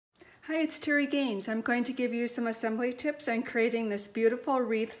Hi, it's Terry Gaines. I'm going to give you some assembly tips on creating this beautiful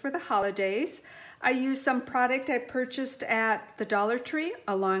wreath for the holidays. I used some product I purchased at the Dollar Tree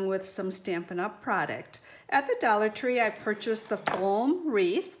along with some Stampin' Up product. At the Dollar Tree, I purchased the foam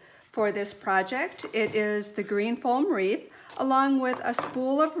wreath for this project. It is the green foam wreath along with a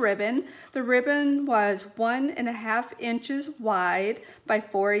spool of ribbon. The ribbon was 1.5 inches wide by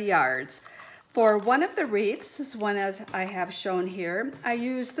 4 yards. For one of the wreaths, this one as I have shown here, I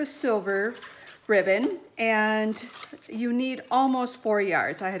used the silver ribbon and you need almost 4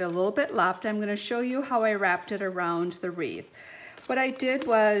 yards. I had a little bit left. I'm going to show you how I wrapped it around the wreath. What I did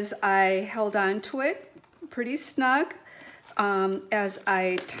was I held on to it pretty snug as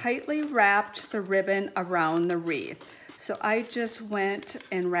I tightly wrapped the ribbon around the wreath. So I just went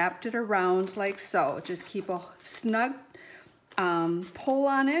and wrapped it around like so. Just keep a snug pull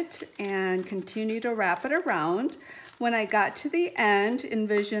on it and continue to wrap it around. When I got to the end,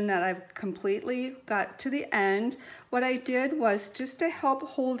 envision that I've completely got to the end. What I did was just to help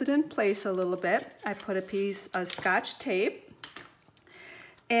hold it in place a little bit, I put a piece of Scotch tape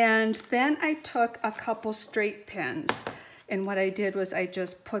and then I took a couple straight pins. And what I did was I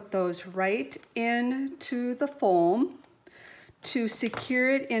just put those right into the foam to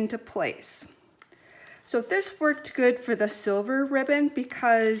secure it into place. So this worked good for the silver ribbon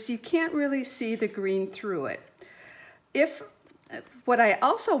because you can't really see the green through it. What I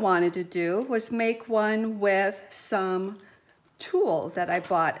also wanted to do was make one with some tulle that I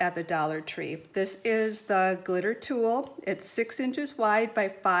bought at the Dollar Tree. This is the glitter tulle. It's 6 inches wide by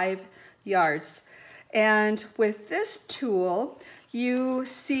 5 yards. And with this tulle, you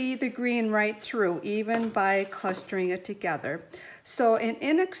see the green right through, even by clustering it together. So an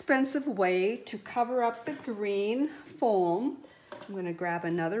inexpensive way to cover up the green foam, I'm going to grab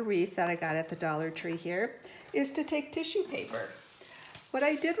another wreath that I got at the Dollar Tree here, is to take tissue paper. What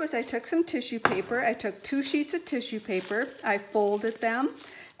I did was I took some tissue paper, I took 2 sheets of tissue paper, I folded them,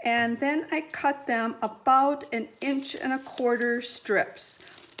 and then I cut them about 1.25 inch strips.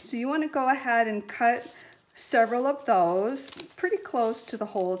 So you want to go ahead and cut several of those, pretty close to the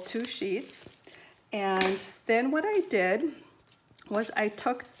whole 2 sheets. And then what I did was I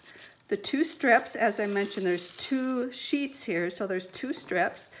took the 2 strips, as I mentioned, there's 2 sheets here, so there's 2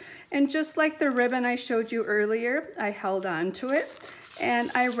 strips. And just like the ribbon I showed you earlier, I held on to it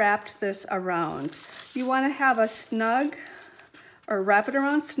and I wrapped this around. You want to have a snug, or wrap it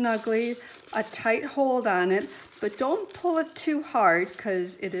around snugly, a tight hold on it, but don't pull it too hard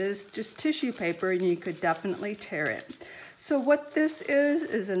because it is just tissue paper and you could definitely tear it. So what this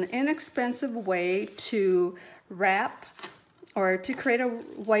is an inexpensive way to wrap or to create a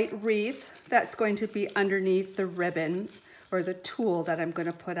white wreath that's going to be underneath the ribbon or the tulle that I'm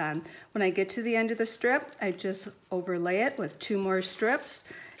going to put on. When I get to the end of the strip, I just overlay it with 2 more strips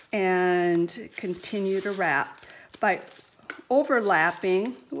and continue to wrap. By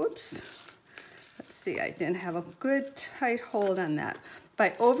overlapping, whoops, let's see, I didn't have a good tight hold on that.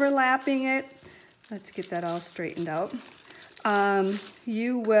 By overlapping it, let's get that all straightened out,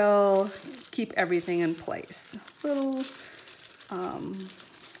 you will keep everything in place. Little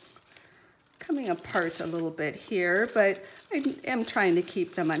coming apart a little bit here, but I am trying to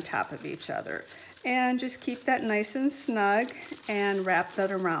keep them on top of each other. And just keep that nice and snug and wrap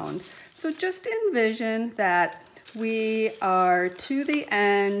that around. So just envision that we are to the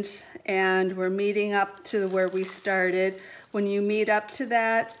end and we're meeting up to where we started. When you meet up to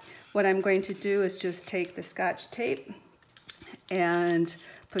that, what I'm going to do is just take the Scotch tape and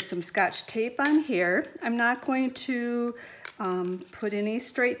put some Scotch tape on here. I'm not going to put any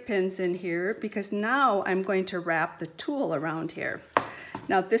straight pins in here because now I'm going to wrap the tulle around here.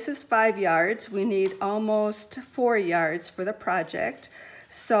 Now this is 5 yards. We need almost 4 yards for the project.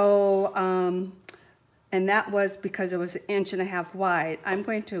 So, and that was because it was 1.5 inches wide. I'm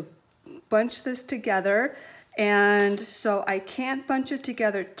going to bunch this together, and so I can't bunch it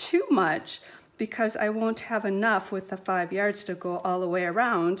together too much because I won't have enough with the 5 yards to go all the way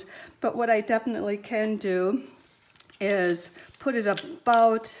around. But what I definitely can do is put it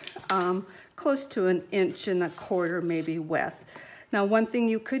about close to 1.25 inches maybe width. Now one thing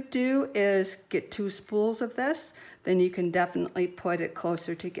you could do is get 2 spools of this, then you can definitely put it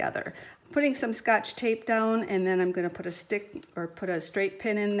closer together. Putting some Scotch tape down, and then I'm going to put a stick or put a straight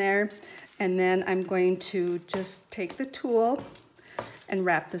pin in there, and then I'm going to just take the tulle and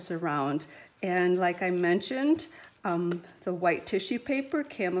wrap this around. And like I mentioned, the white tissue paper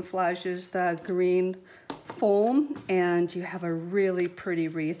camouflages the green foam, and you have a really pretty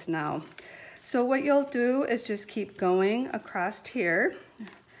wreath now. So what you'll do is just keep going across here.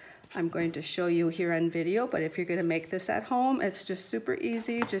 I'm going to show you here on video, but if you're going to make this at home, it's just super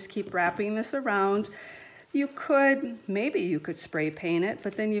easy. Just keep wrapping this around. You could, maybe you could spray paint it,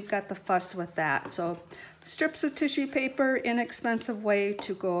 but then you've got the fuss with that. So strips of tissue paper, inexpensive way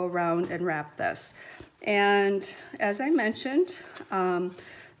to go around and wrap this. And as I mentioned,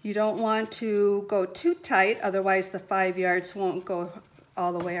 you don't want to go too tight, otherwise the 5 yards won't go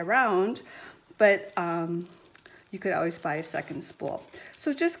all the way around, but you could always buy a second spool.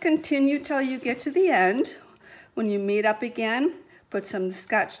 So just continue till you get to the end. When you meet up again, put some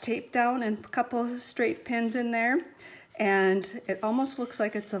Scotch tape down and a couple of straight pins in there, and it almost looks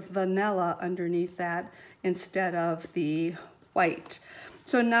like it's a vanilla underneath that instead of the white.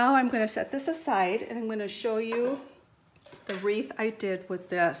 So now I'm going to set this aside and I'm going to show you the wreath I did with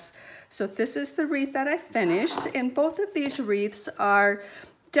this. So this is the wreath that I finished, and both of these wreaths are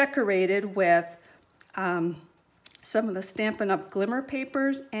decorated with some of the Stampin' Up! Glimmer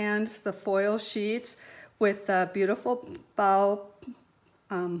papers and the foil sheets with the beautiful Boughs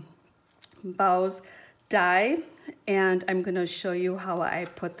die, and I'm going to show you how I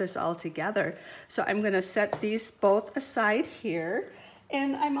put this all together. So I'm going to set these both aside here,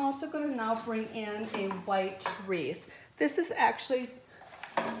 and I'm also going to now bring in a white wreath. This is actually,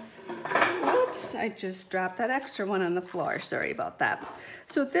 whoops, I just dropped that extra one on the floor. Sorry about that.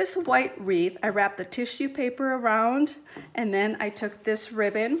 So this white wreath, I wrapped the tissue paper around, and then I took this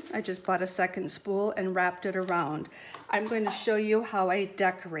ribbon, I just bought a second spool and wrapped it around. I'm going to show you how I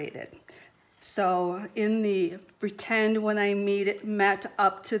decorated. So in the pretend when I met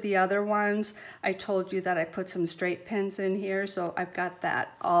up to the other ones, I told you that I put some straight pins in here, so I've got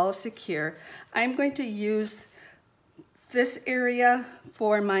that all secure. I'm going to use this area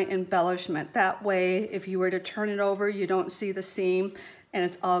for my embellishment. That way, if you were to turn it over, you don't see the seam, and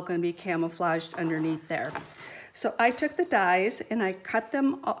it's all going to be camouflaged underneath there. So I took the dies and I cut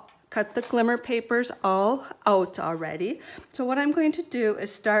the glimmer papers all out already. So what I'm going to do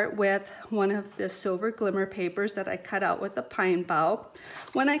is start with one of the silver glimmer papers that I cut out with the pine bough.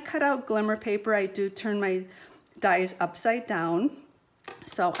 When I cut out glimmer paper, I do turn my dies upside down.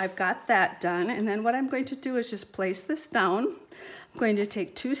 So I've got that done, and then what I'm going to do is just place this down. I'm going to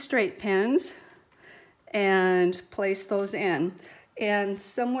take 2 straight pins and place those in. And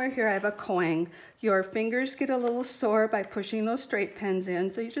somewhere here I have a coin. Your fingers get a little sore by pushing those straight pins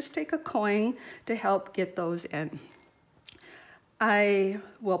in, so you just take a coin to help get those in. I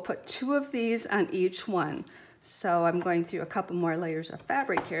will put 2 of these on each one. So I'm going through a couple more layers of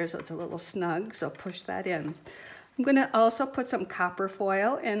fabric here, so it's a little snug, so push that in. I'm going to also put some copper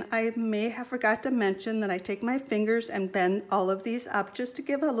foil, and I may have forgot to mention that I take my fingers and bend all of these up just to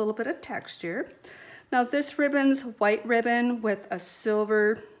give a little bit of texture. Now this ribbon's white ribbon with a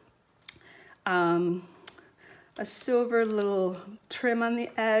silver little trim on the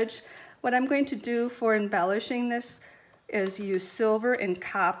edge. What I'm going to do for embellishing this is use silver and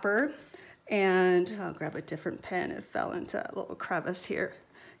copper, and I'll grab a different pen. It fell into a little crevice here.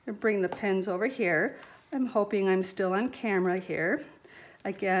 And bring the pins over here. I'm hoping I'm still on camera here.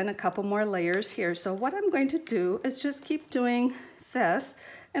 Again, a couple more layers here. So what I'm going to do is just keep doing this,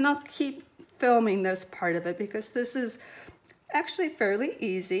 and I'll keep filming this part of it because this is actually fairly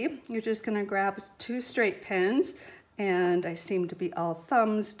easy. You're just going to grab 2 straight pins, and I seem to be all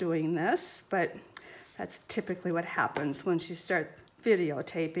thumbs doing this, but that's typically what happens once you start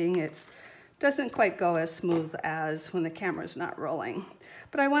videotaping. It doesn't quite go as smooth as when the camera's not rolling.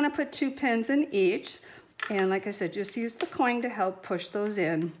 But I want to put 2 pins in each. And like I said, just use the coin to help push those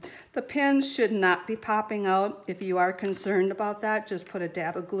in. The pins should not be popping out. If you are concerned about that, just put a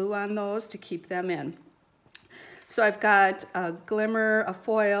dab of glue on those to keep them in. So I've got a glimmer, a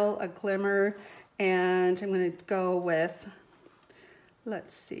foil, a glimmer, and I'm going to go with,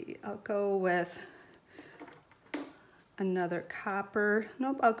 let's see, I'll go with another copper.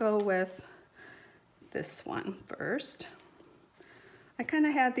 Nope, I'll go with this one first. I kind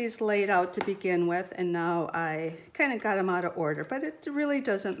of had these laid out to begin with, and now I kind of got them out of order, but it really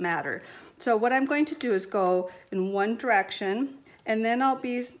doesn't matter. So what I'm going to do is go in one direction, and then I'll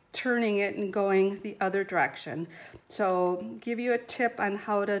be turning it and going the other direction. So give you a tip on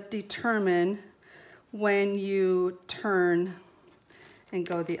how to determine when you turn and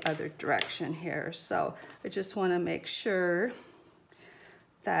go the other direction here. So I just want to make sure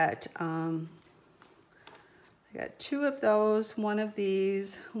that I got 2 of those, one of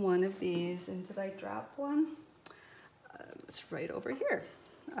these, and did I drop one? It's right over here.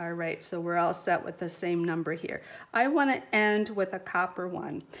 All right, so we're all set with the same number here. I want to end with a copper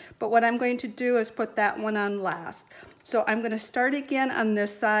one, but what I'm going to do is put that one on last. So I'm going to start again on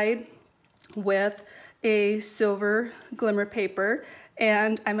this side with a silver glimmer paper,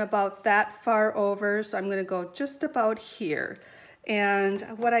 and I'm about that far over, so I'm going to go just about here. And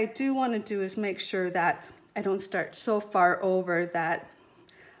what I do want to do is make sure that I don't start so far over that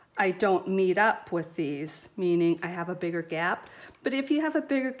I don't meet up with these, meaning I have a bigger gap. But if you have a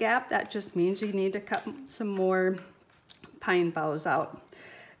bigger gap, that just means you need to cut some more pine boughs out.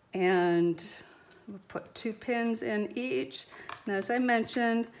 And we'll put 2 pins in each. And as I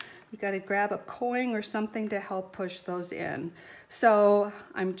mentioned, you got to grab a coin or something to help push those in. So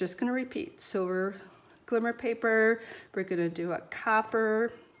I'm just going to repeat. Silver glimmer paper, we're going to do a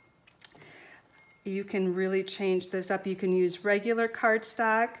copper. You can really change this up. You can use regular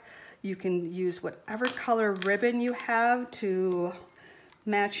cardstock. You can use whatever color ribbon you have to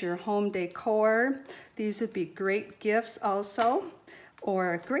match your home decor. These would be great gifts also,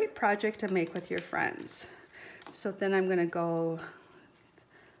 or a great project to make with your friends. So then I'm going to go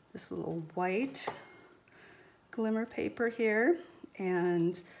this little white glimmer paper here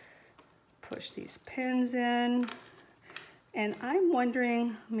and push these pins in. And I'm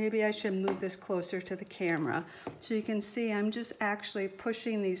wondering, maybe I should move this closer to the camera so you can see I'm just actually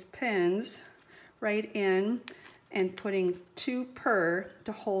pushing these pins right in and putting 2 per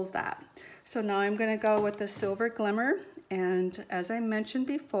to hold that. So now I'm going to go with the silver glimmer, and as I mentioned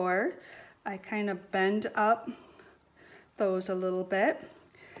before, I kind of bend up those a little bit,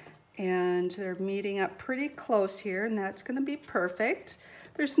 and they're meeting up pretty close here, and that's going to be perfect.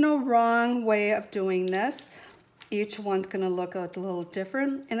 There's no wrong way of doing this. Each one's going to look a little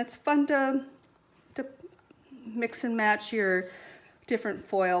different, and it's fun to mix and match your different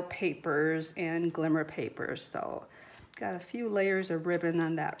foil papers and glimmer papers. So got a few layers of ribbon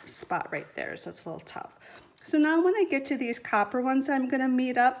on that spot right there, so it's a little tough. So now when I get to these copper ones I'm going to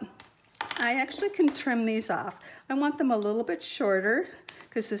meet up, I actually can trim these off. I want them a little bit shorter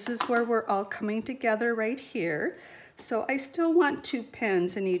because this is where we're all coming together right here. So I still want 2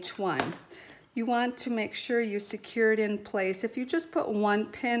 pins in each one. You want to make sure you secure it in place. If you just put 1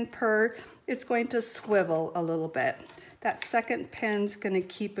 pin per, it's going to swivel a little bit. That second pin's going to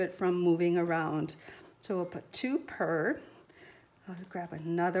keep it from moving around. So we'll put 2 per. I'll grab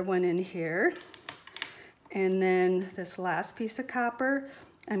another one in here. And then this last piece of copper,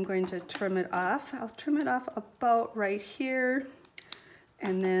 I'm going to trim it off. I'll trim it off about right here,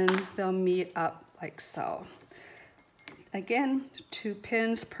 and then they'll meet up like so. Again, 2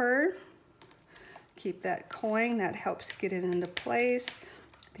 pins per. Keep that coin, that helps get it into place.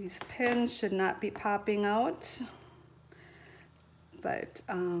 These pins should not be popping out, but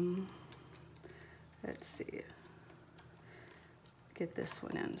let's see, get this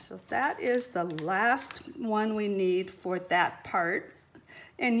one in. So that is the last one we need for that part.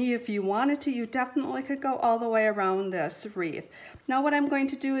 And if you wanted to, you definitely could go all the way around this wreath. Now what I'm going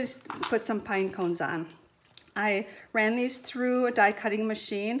to do is put some pine cones on. I ran these through a die cutting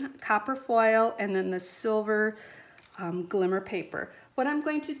machine, copper foil, and then the silver glimmer paper. What I'm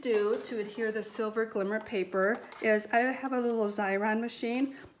going to do to adhere the silver glimmer paper is I have a little Xyron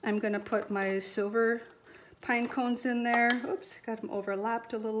machine. I'm going to put my silver pine cones in there. Oops, I got them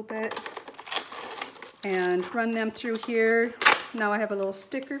overlapped a little bit. And run them through here. Now I have a little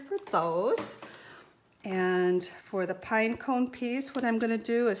sticker for those. And for the pine cone piece, what I'm going to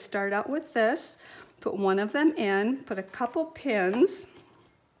do is start out with this. Put one of them in, put a couple pins,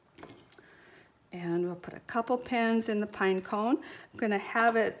 and we'll put a couple pins in the pine cone. I'm going to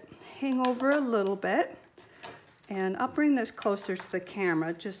have it hang over a little bit, and I'll bring this closer to the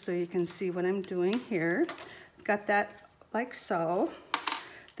camera just so you can see what I'm doing here. Got that like so.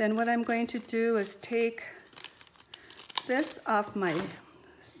 Then what I'm going to do is take this off my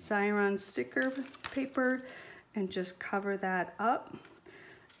Xyron sticker paper and just cover that up.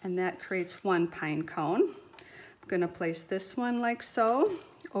 And that creates 1 pine cone. I'm going to place this one like so,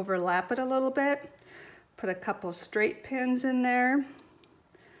 overlap it a little bit, put a couple straight pins in there.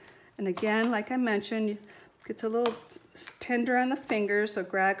 And again, like I mentioned, it gets a little tender on the fingers, so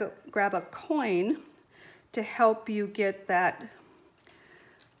grab a coin to help you get that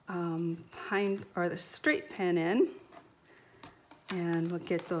pine or the straight pin in. And we'll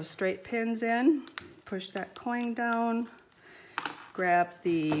get those straight pins in, push that coin down. Grab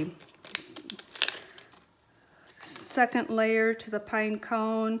the second layer to the pine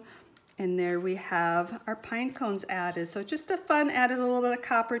cone, and there we have our pine cones added. So just a fun, added a little bit of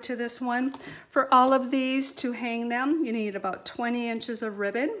copper to this one. For all of these to hang them, you need about 20 inches of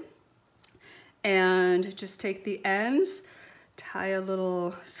ribbon, and just take the ends, tie a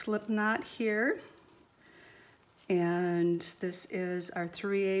little slip knot here, and this is our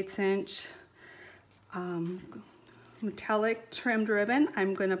 3/8 inch metallic trimmed ribbon.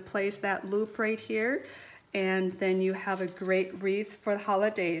 I'm going to place that loop right here and then you have a great wreath for the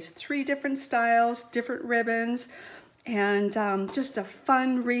holidays. 3 different styles, different ribbons, and just a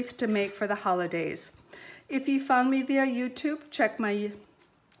fun wreath to make for the holidays. If you found me via YouTube, check the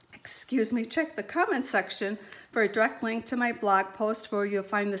comment section for a direct link to my blog post where you'll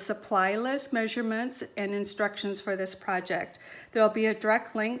find the supply list, measurements, and instructions for this project. There'll be a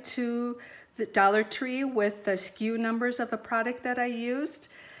direct link to the Dollar Tree with the SKU numbers of the product that I used,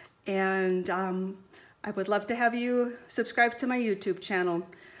 and I would love to have you subscribe to my YouTube channel.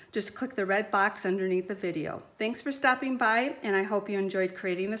 Just click the red box underneath the video. Thanks for stopping by, and I hope you enjoyed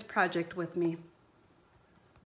creating this project with me.